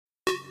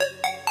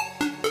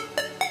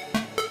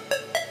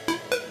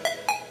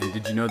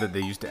did you know that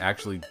they used to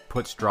actually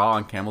put straw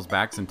on camels'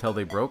 backs until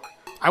they broke?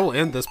 I will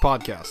end this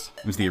podcast.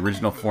 It was the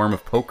original form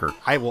of poker.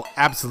 I will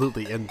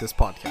absolutely end this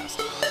podcast.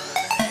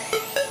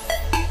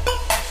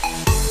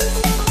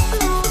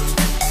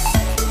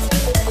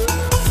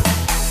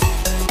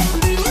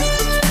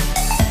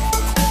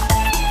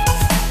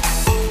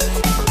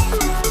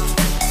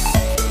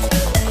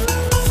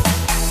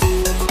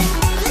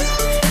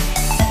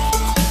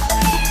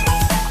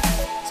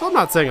 So I'm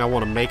not saying I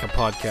want to make a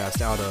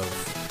podcast out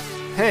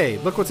of, hey,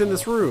 look what's in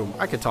this room.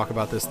 I could talk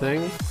about this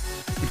thing.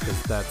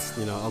 Because that's,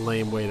 a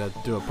lame way to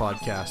do a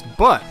podcast.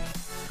 But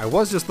I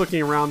was just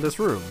looking around this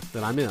room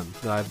that I'm in,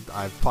 that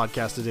I've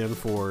podcasted in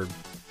for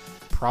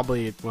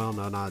probably, well,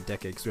 no, not a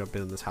decade, because we haven't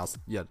been in this house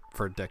yet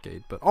for a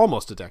decade, but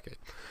almost a decade.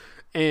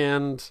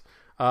 And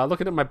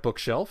looking at my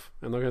bookshelf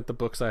and looking at the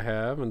books I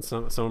have, and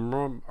some of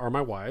them are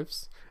my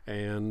wife's,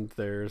 and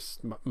there's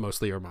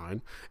mostly are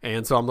mine.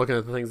 And so I'm looking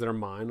at the things that are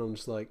mine. I'm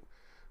just like,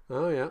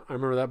 oh yeah, I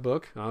remember that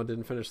book. Oh, I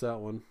didn't finish that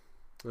one.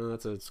 Oh,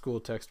 that's a school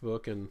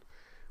textbook. And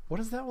what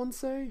does that one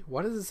say?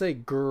 Why does it say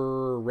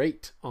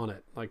great on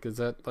it? Like, is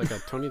that like a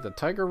Tony the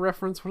Tiger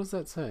reference? What does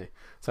that say?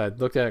 So I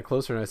looked at it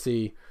closer and I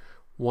see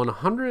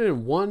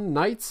 101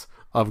 Nights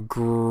of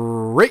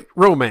Great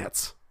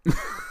Romance.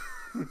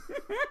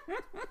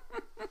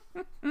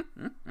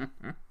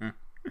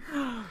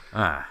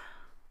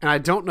 And I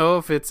don't know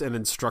if it's an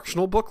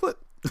instructional booklet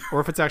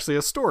or if it's actually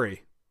a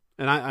story.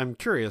 And I'm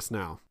curious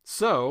now.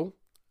 So,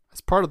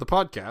 as part of the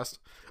podcast,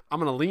 I'm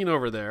going to lean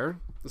over there.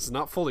 This is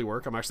not Foley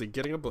work. I'm actually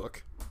getting a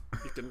book.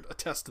 You can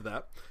attest to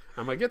that.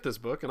 I'm going to get this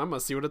book, and I'm going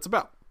to see what it's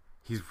about.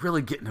 He's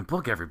really getting a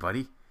book,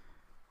 everybody.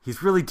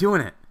 He's really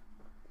doing it.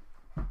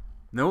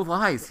 No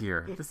lies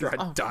here.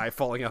 I'd die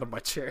falling out of my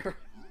chair.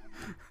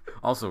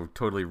 Also,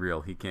 totally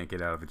real. He can't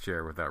get out of the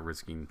chair without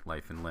risking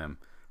life and limb.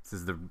 This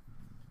is the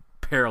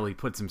peril he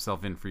puts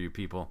himself in for you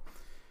people.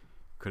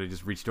 Could have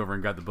just reached over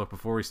and got the book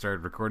before we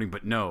started recording,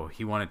 but no,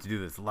 he wanted to do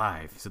this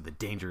live, so the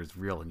danger is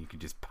real and you can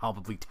just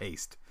palpably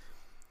taste.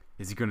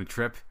 Is he going to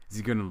trip? Is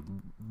he going to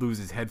lose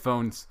his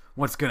headphones?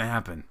 What's going to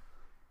happen?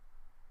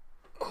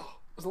 Oh,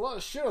 there's a lot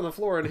of shit on the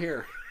floor in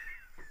here.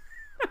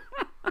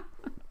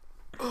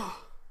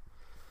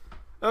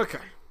 Okay.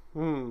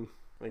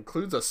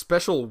 Includes a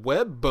special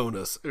web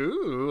bonus.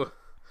 Ooh.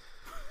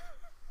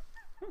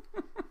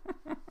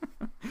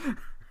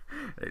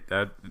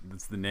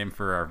 That's the name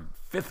for our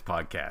 5th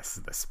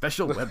podcast, the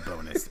special web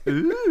bonus.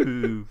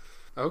 Ooh.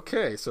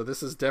 Okay, so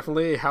this is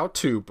definitely a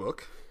how-to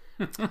book.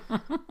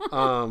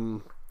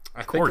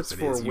 I think it's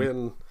for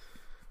when...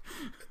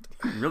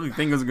 You really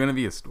think it was going to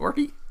be a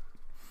story?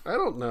 I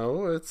don't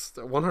know. It's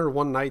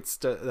 101 Nights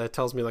that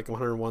tells me like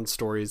 101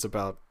 stories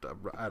about...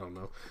 I don't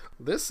know.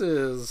 This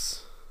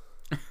is...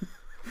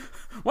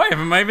 Why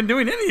am I even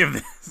doing any of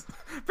this?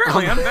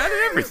 Apparently I'm bad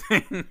at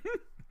everything.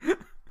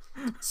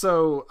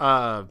 So,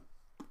 I'm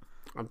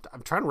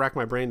trying to rack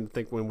my brain to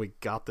think when we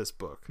got this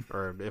book,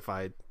 or if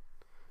I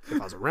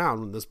was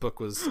around when this book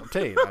was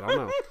obtained. I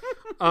don't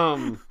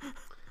know.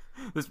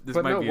 This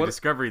might be a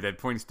discovery that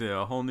points to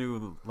a whole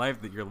new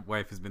life that your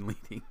wife has been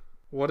leading.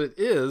 What it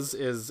is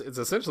it's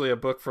essentially a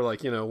book for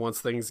like,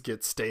 once things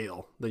get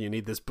stale, then you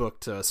need this book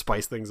to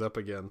spice things up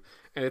again.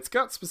 And it's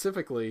got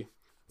specifically,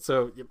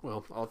 so,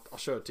 well, I'll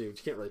show it to you. You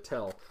can't really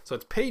tell. So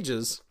it's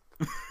pages,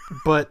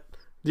 but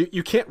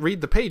you can't read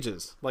the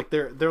pages. Like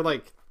they're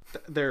like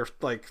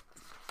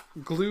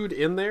glued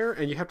in there,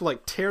 and you have to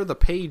like tear the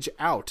page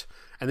out,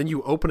 and then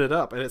you open it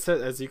up, and it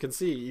says, as you can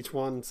see, each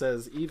one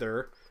says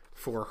either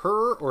for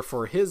her or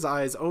for his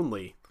eyes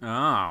only.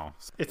 Oh.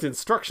 It's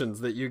instructions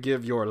that you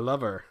give your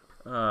lover.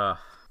 I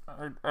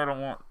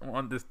don't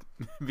want this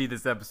to be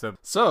this episode.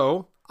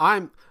 So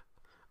I'm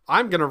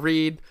gonna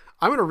read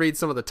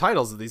some of the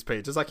titles of these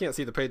pages. I can't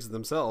see the pages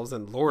themselves,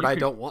 and Lord, I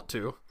don't want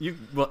to.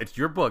 Well, it's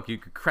your book. You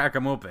could crack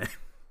them open.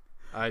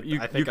 I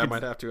think I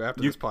might have to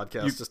after this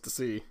podcast just to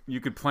see. You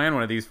could plan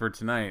one of these for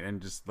tonight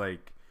and just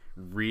like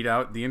read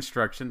out the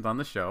instructions on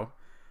the show.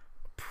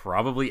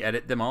 Probably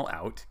edit them all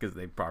out because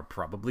they are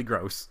probably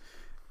gross,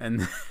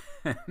 and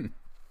then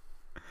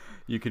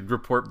you could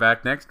report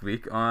back next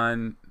week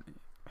on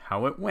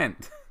how it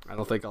went. I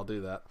don't think I'll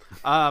do that.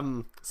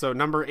 So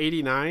number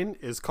 89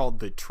 is called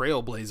The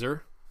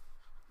Trailblazer.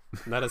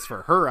 That is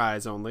for her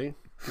eyes only.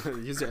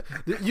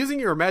 Using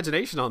your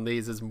imagination on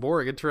these is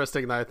more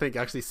interesting than I think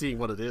actually seeing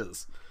what it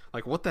is.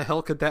 Like, what the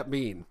hell could that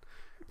mean?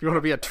 If you want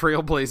to be a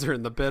trailblazer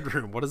in the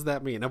bedroom, what does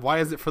that mean? And why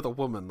is it for the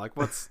woman? Like,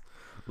 what's...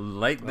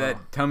 Light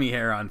that tummy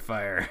hair on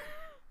fire.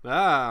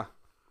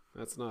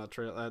 That's not a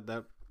trail.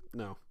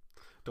 No.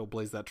 Don't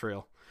blaze that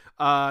trail.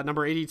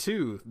 Number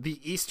 82, The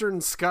Eastern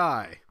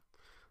Sky.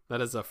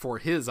 That is a for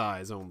his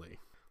eyes only.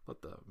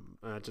 Let the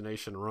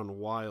imagination run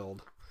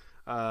wild.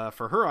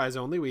 For her eyes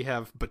only, we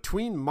have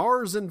Between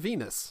Mars and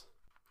Venus.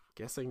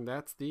 Guessing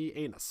that's the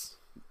anus.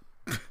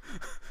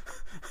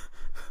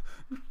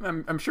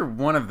 I'm sure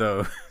one of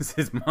those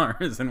is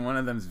Mars and one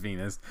of them's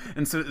Venus.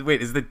 And so,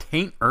 wait, is the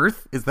taint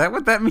Earth? Is that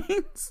what that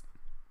means?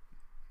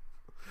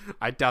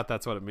 I doubt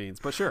that's what it means,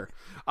 but sure.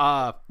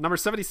 Number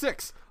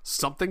 76,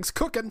 Something's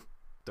Cooking.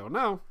 Don't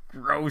know.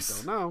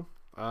 Gross. Don't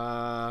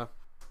know.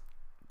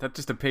 That's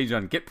just a page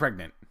on get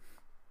pregnant.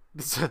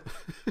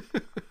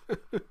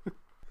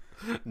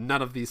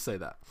 None of these say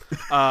that.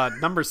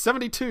 Number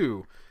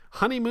 72,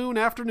 Honeymoon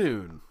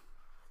Afternoon.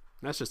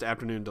 That's just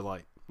afternoon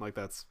delight. Like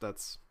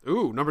that's.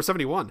 Ooh, number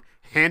 71,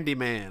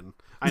 Handyman.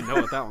 I know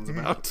what that one's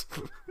about.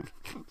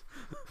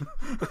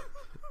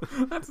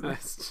 That's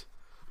nice.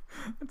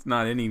 That's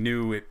not any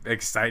new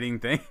exciting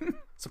thing.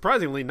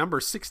 Surprisingly, number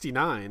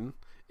 69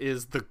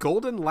 is The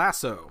Golden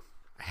Lasso.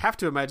 I have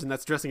to imagine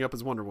that's dressing up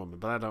as Wonder Woman,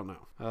 but I don't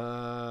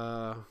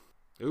know.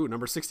 Ooh,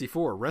 number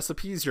 64,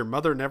 Recipes Your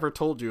Mother Never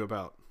Told You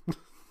About.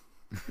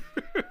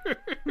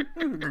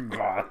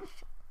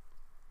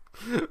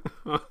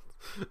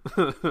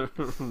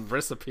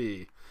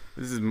 Recipe.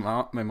 This is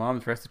my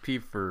mom's recipe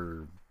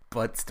for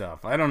butt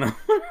stuff. I don't know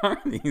what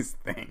are these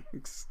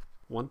things.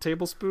 1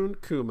 tablespoon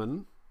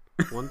cumin,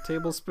 1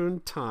 tablespoon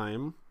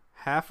thyme,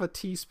 half a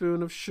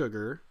teaspoon of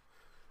sugar,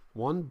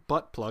 1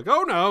 butt plug.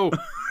 Oh no!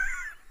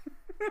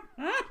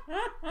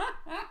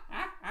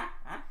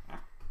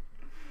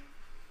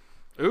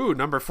 Ooh,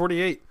 number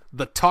 48,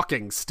 The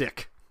Talking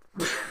Stick.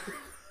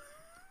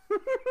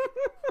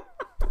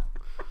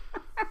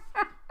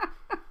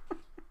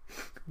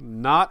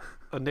 Not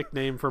a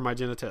nickname for my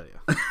genitalia.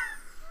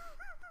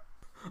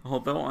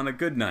 Although on a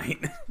good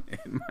night, it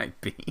might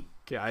be.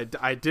 Okay,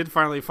 I did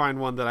finally find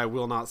one that I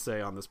will not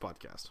say on this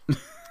podcast.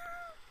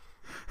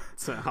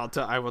 So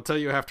I will tell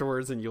you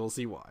afterwards, and you'll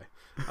see why.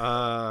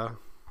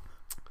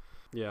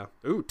 Yeah.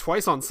 Ooh,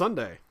 Twice on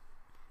Sunday.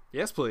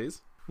 Yes,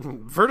 please.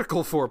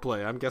 Vertical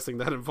foreplay. I'm guessing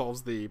that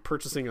involves the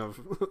purchasing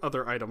of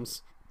other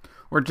items.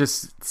 Or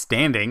just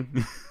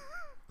standing.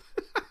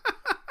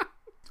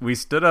 We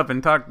stood up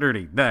and talked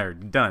dirty. There,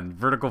 done.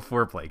 Vertical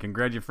foreplay.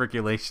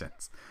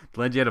 Congratulations.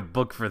 Glad you had a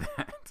book for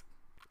that.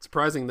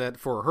 Surprising that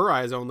for her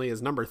eyes only is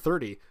number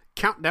 30,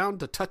 Countdown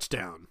to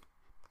Touchdown.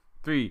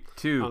 3,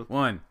 2,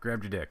 1.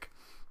 Grab your dick.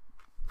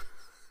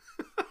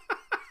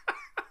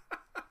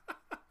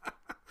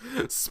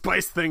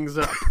 Spice things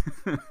up.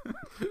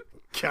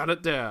 Count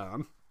it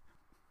down.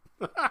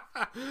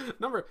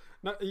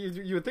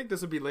 You would think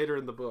this would be later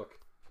in the book.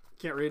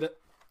 Can't read it.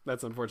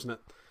 That's unfortunate.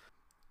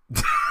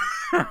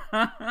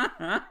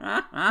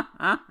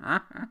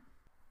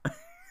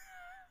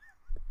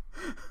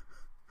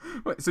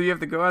 Wait, so you have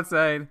to go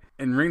outside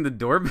and ring the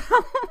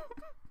doorbell?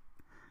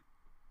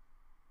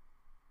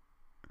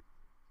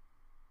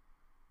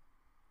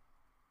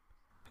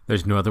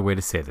 There's no other way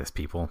to say this,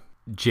 people.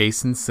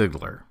 Jason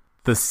Sigler,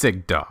 the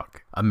Sig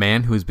Dog, a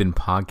man who has been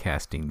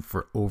podcasting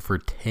for over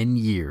 10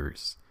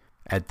 years,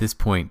 at this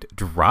point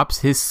drops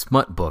his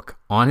smut book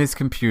on his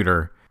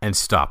computer and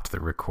stopped the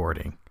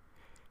recording.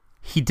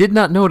 He did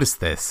not notice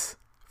this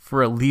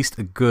for at least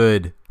a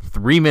good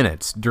 3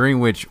 minutes, during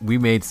which we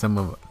made some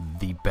of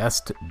the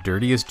best,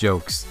 dirtiest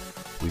jokes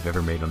we've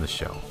ever made on the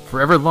show.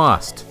 Forever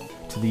lost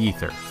to the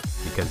ether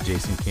because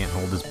Jason can't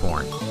hold his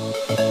porn.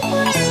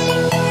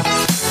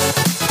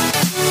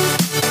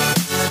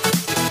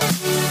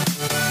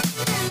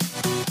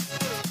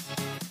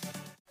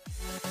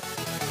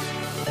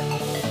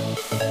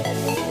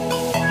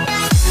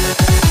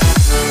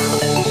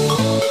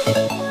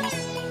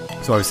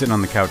 So I was sitting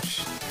on the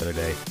couch the other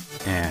day,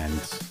 and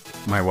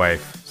my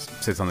wife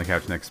sits on the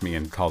couch next to me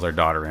and calls our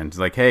daughter in. She's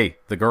like, "Hey,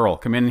 the girl,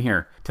 come in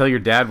here. Tell your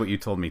dad what you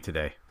told me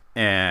today."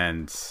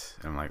 And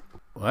I'm like,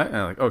 "What?" And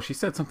I'm like, "Oh, she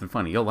said something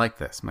funny. You'll like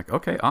this." I'm like,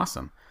 "Okay,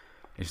 awesome."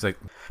 And she's like,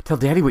 "Tell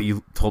Daddy what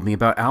you told me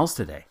about owls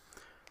today."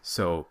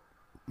 So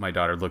my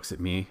daughter looks at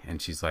me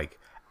and she's like,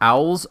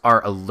 "Owls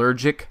are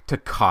allergic to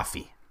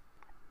coffee,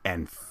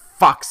 and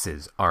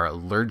foxes are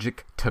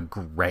allergic to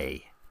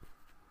gray."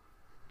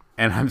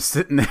 And I'm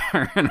sitting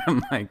there and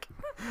I'm like,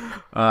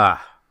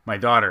 my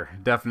daughter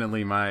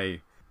definitely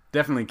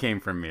came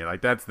from me. Like,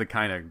 that's the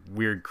kind of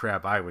weird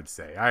crap I would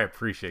say. I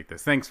appreciate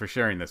this. Thanks for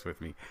sharing this with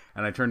me.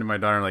 And I turned to my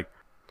daughter and like,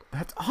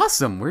 "That's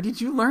awesome. Where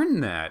did you learn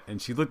that?"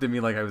 And she looked at me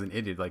like I was an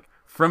idiot, like,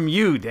 "From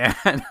you,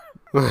 Dad."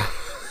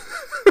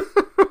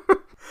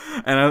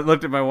 And I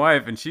looked at my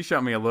wife and she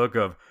shot me a look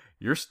of,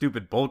 "Your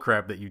stupid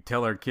bullcrap that you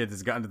tell our kids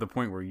has gotten to the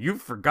point where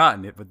you've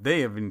forgotten it, but they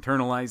have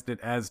internalized it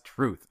as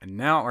truth. And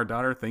now our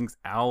daughter thinks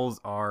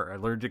owls are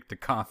allergic to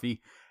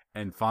coffee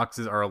and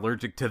foxes are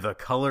allergic to the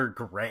color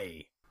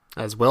gray."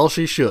 As well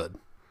she should.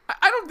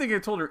 I don't think I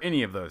told her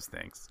any of those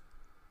things.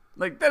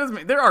 Like, that doesn't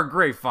make, there are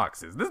gray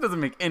foxes. This doesn't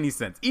make any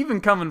sense.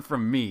 Even coming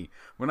from me,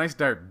 when I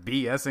start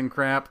BSing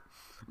crap,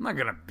 I'm not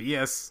gonna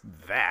BS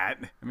that.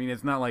 I mean,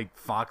 it's not like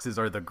foxes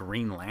are the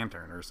Green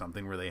Lantern or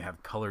something where they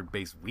have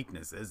colored-based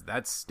weaknesses.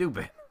 That's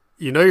stupid.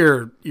 You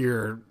know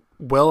you're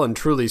well and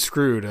truly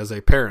screwed as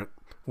a parent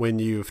when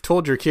you've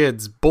told your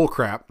kids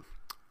bullcrap,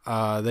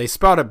 they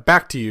spout it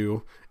back to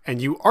you,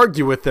 and you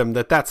argue with them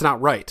that that's not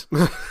right.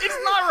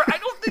 It's not right. I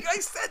don't think I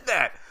said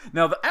that.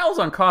 Now, the owls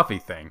on coffee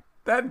thing,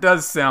 that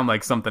does sound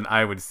like something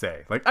I would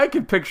say. Like, I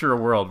could picture a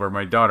world where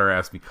my daughter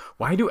asked me,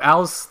 "Why do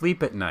owls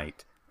sleep at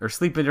night? Or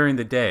sleep during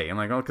the day?" I'm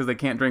like, "Oh, because they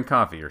can't drink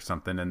coffee or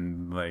something."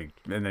 And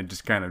it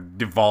just kind of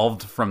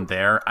devolved from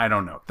there. I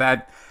don't know.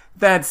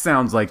 That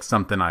sounds like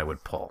something I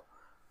would pull.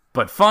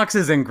 But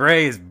foxes and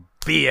gray is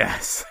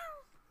BS.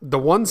 The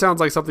one sounds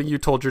like something you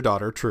told your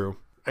daughter, true.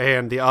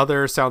 And the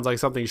other sounds like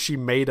something she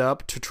made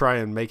up to try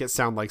and make it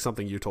sound like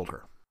something you told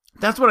her.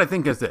 That's what I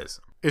think this is.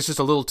 It's just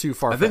a little too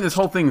far. I think this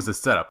whole thing is a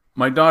setup.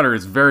 My daughter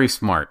is very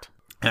smart.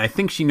 And I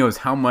think she knows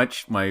how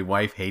much my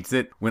wife hates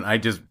it when I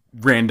just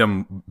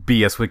random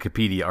BS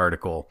Wikipedia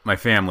article my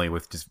family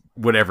with just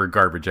whatever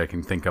garbage I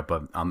can think up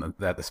of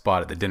at the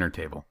spot at the dinner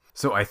table.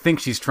 So I think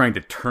she's trying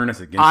to turn us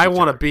against I each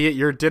want to other. be at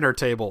your dinner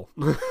table.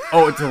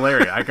 Oh, it's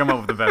hilarious. I come up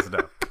with the best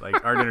stuff.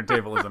 Like, our dinner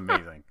table is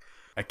amazing.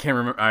 I can't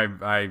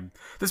remember.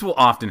 This will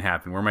often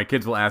happen where my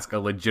kids will ask a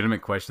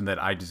legitimate question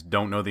that I just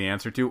don't know the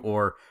answer to,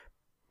 or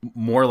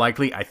more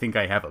likely, I think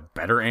I have a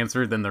better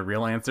answer than the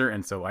real answer,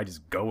 and so I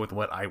just go with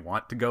what I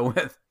want to go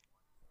with.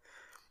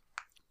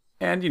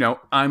 And,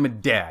 I'm a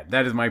dad.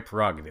 That is my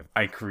prerogative.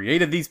 I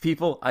created these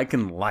people. I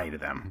can lie to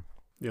them.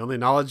 The only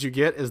knowledge you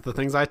get is the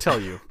things I tell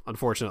you,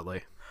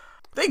 unfortunately.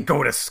 They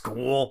go to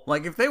school.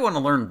 Like, if they want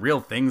to learn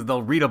real things,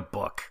 they'll read a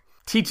book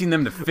teaching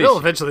them to fish. They'll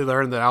eventually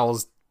learn that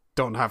owls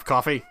don't have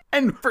coffee.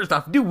 And first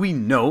off, do we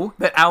know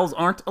that owls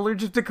aren't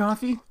allergic to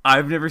coffee?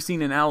 I've never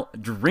seen an owl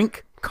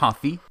drink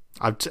coffee.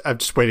 I'm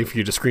just waiting for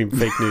you to scream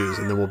fake news,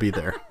 and then we'll be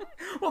there.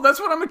 Well, that's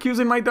what I'm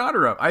accusing my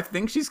daughter of. I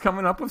think she's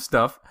coming up with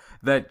stuff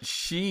that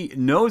she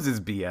knows is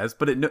BS,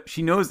 but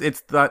she knows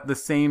it's got the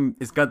same.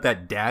 It's got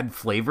that dad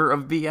flavor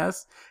of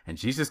BS, and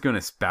she's just going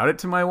to spout it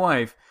to my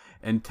wife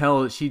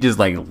until she just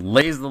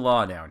lays the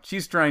law down.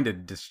 She's trying to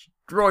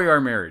destroy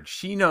our marriage.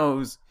 She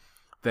knows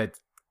that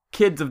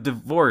kids of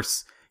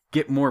divorce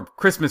get more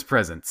Christmas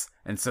presents,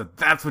 and so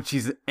that's what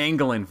she's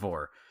angling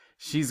for.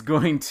 She's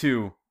going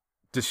to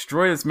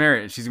destroy this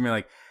marriage. She's gonna be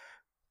like,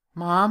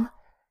 Mom,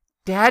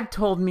 Dad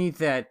told me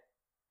that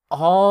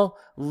all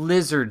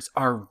lizards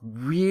are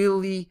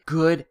really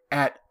good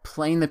at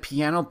playing the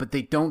piano, but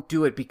they don't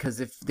do it because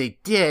if they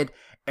did,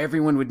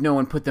 everyone would know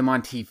and put them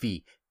on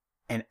TV.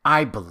 And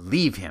I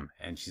believe him.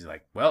 And she's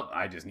like, well,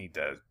 I just need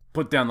to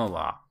put down the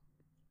law.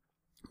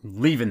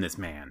 I'm leaving this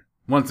man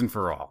once and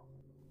for all.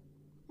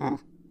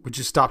 Would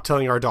you stop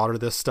telling our daughter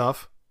this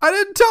stuff? I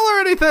didn't tell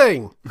her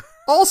anything!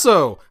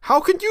 Also, how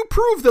can you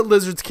prove that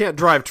lizards can't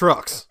drive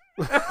trucks?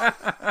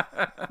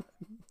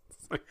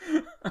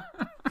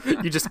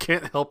 You just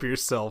can't help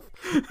yourself.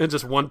 And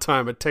just one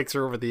time it takes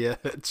her over the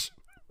edge.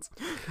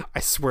 I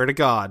swear to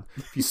God,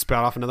 if you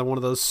spout off another one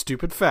of those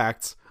stupid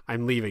facts,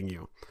 I'm leaving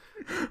you.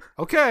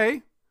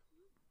 Okay,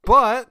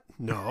 but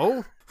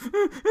no.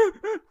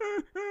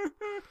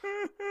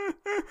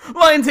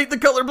 Lions hate the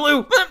color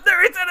blue.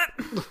 There, it's in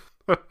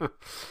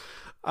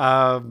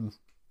it.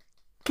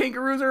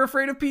 Kangaroos are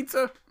afraid of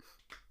pizza.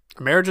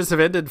 Marriages have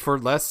ended for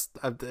less,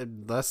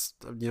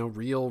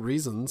 real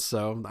reasons.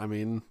 So, I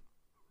mean,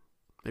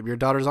 maybe your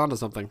daughter's onto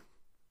something.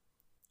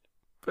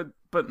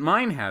 But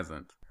mine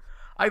hasn't.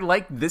 I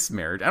like this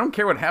marriage. I don't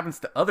care what happens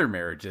to other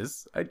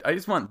marriages. I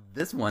just want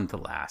this one to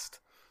last.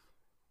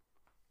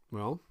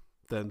 Well,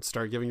 then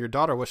start giving your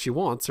daughter what she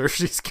wants, or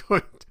she's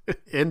going to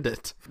end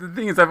it. The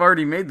thing is, I've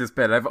already made this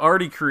bet. I've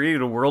already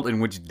created a world in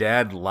which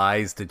dad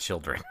lies to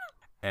children.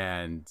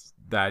 And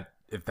that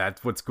if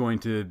that's what's going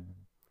to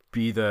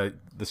be the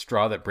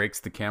straw that breaks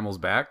the camel's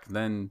back,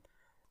 then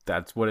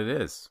that's what it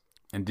is.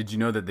 And did you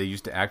know that they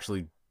used to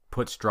actually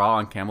put straw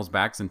on camels'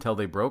 backs until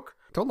they broke?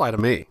 Don't lie to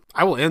me.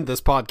 I will end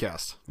this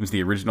podcast. It was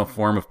the original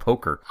form of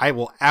poker. I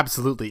will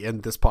absolutely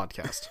end this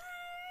podcast.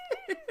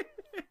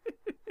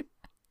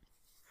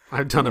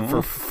 I've done it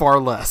for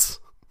far less.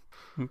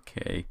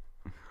 Okay.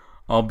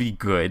 I'll be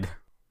good.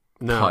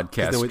 No,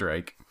 Podcast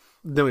strike.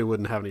 Then we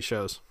wouldn't have any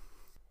shows.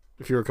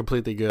 If you were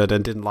completely good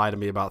and didn't lie to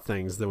me about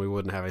things, then we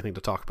wouldn't have anything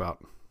to talk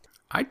about.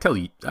 I tell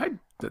you,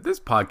 this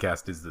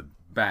podcast is the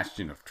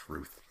bastion of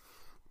truth.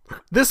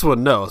 This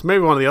one, no. Maybe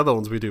one of the other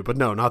ones we do, but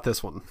no, not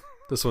this one.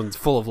 This one's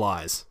full of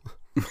lies.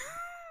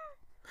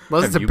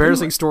 Unless it's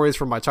embarrassing stories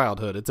from my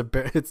childhood.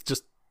 It's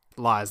just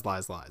lies.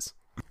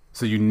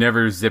 So you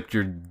never zipped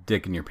your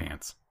dick in your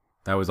pants?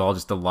 That was all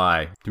just a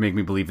lie to make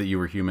me believe that you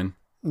were human?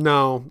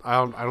 No,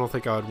 I don't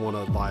think I would want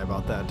to lie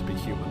about that to be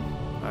human.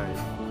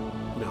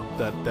 No,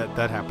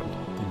 that happened.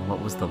 Then what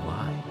was the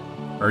lie?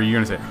 Or are you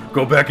going to say,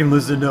 go back and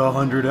listen to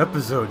 100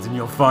 episodes and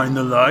you'll find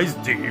the lies,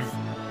 Dave?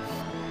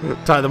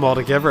 Tie them all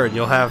together and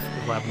you'll have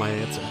my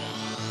answer.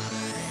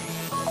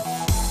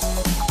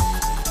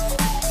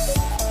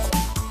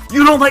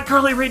 You don't like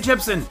Carly Rae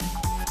Jepsen!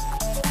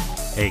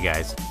 Hey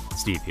guys,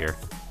 Steve here.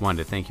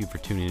 Wanted to thank you for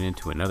tuning in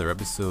to another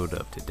episode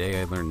of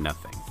Today I Learned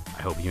Nothing.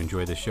 I hope you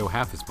enjoy the show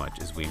half as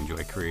much as we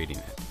enjoy creating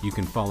it. You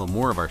can follow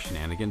more of our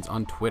shenanigans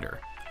on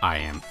Twitter. I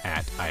am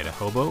at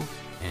Idahobo,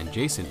 and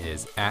Jason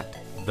is at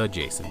the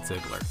Jason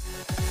Ziegler.